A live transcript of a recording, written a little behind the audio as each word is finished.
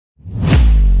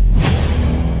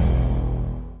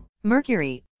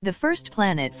Mercury, the first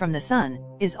planet from the Sun,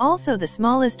 is also the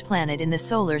smallest planet in the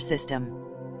solar system.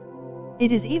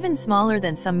 It is even smaller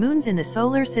than some moons in the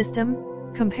solar system,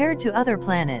 compared to other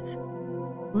planets.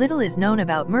 Little is known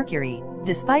about Mercury,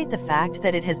 despite the fact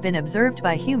that it has been observed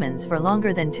by humans for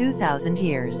longer than 2,000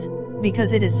 years.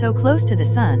 Because it is so close to the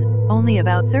Sun, only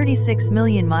about 36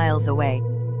 million miles away.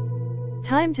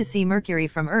 Time to see Mercury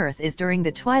from Earth is during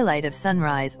the twilight of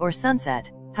sunrise or sunset.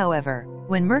 However,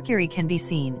 when Mercury can be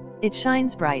seen, it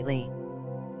shines brightly.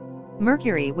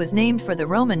 Mercury was named for the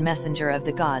Roman messenger of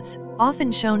the gods,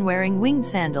 often shown wearing winged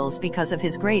sandals because of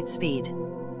his great speed.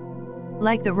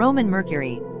 Like the Roman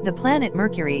Mercury, the planet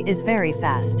Mercury is very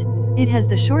fast. It has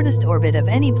the shortest orbit of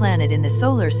any planet in the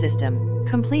solar system,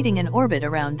 completing an orbit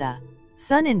around the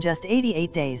Sun in just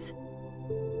 88 days.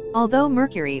 Although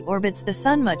Mercury orbits the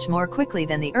Sun much more quickly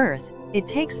than the Earth, it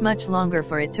takes much longer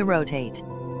for it to rotate.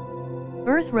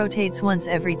 Earth rotates once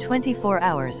every 24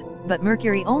 hours, but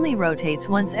Mercury only rotates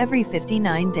once every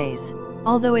 59 days.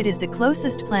 Although it is the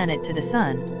closest planet to the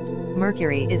Sun,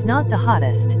 Mercury is not the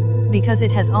hottest. Because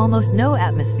it has almost no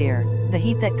atmosphere, the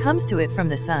heat that comes to it from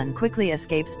the Sun quickly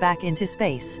escapes back into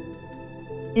space.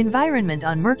 Environment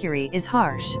on Mercury is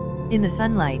harsh. In the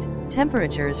sunlight,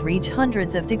 temperatures reach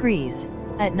hundreds of degrees.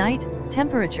 At night,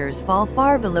 temperatures fall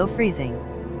far below freezing.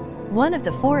 One of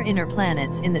the 4 inner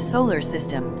planets in the solar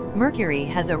system, Mercury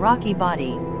has a rocky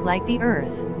body, like the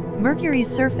Earth.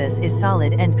 Mercury's surface is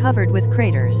solid and covered with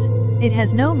craters. It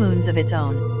has no moons of its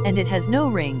own, and it has no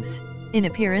rings. In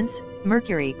appearance,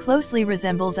 Mercury closely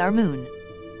resembles our Moon.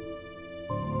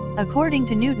 According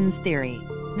to Newton's theory,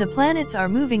 the planets are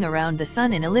moving around the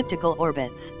Sun in elliptical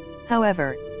orbits.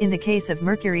 However, in the case of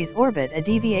Mercury's orbit, a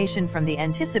deviation from the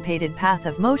anticipated path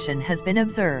of motion has been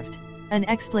observed. An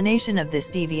explanation of this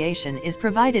deviation is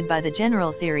provided by the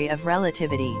general theory of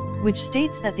relativity, which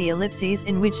states that the ellipses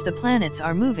in which the planets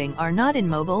are moving are not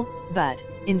immobile, but,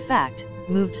 in fact,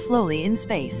 moved slowly in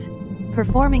space,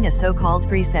 performing a so-called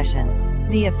precession.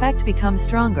 The effect becomes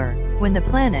stronger when the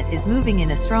planet is moving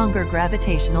in a stronger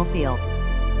gravitational field.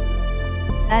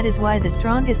 That is why the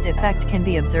strongest effect can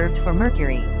be observed for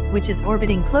Mercury, which is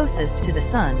orbiting closest to the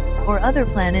Sun, or other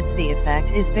planets the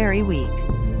effect is very weak.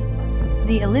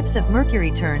 The ellipse of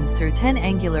Mercury turns through 10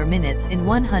 angular minutes in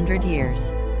 100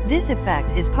 years. This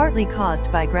effect is partly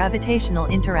caused by gravitational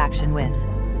interaction with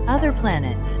other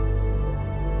planets.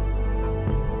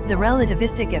 The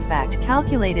relativistic effect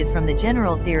calculated from the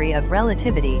general theory of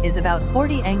relativity is about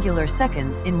 40 angular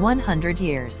seconds in 100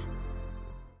 years.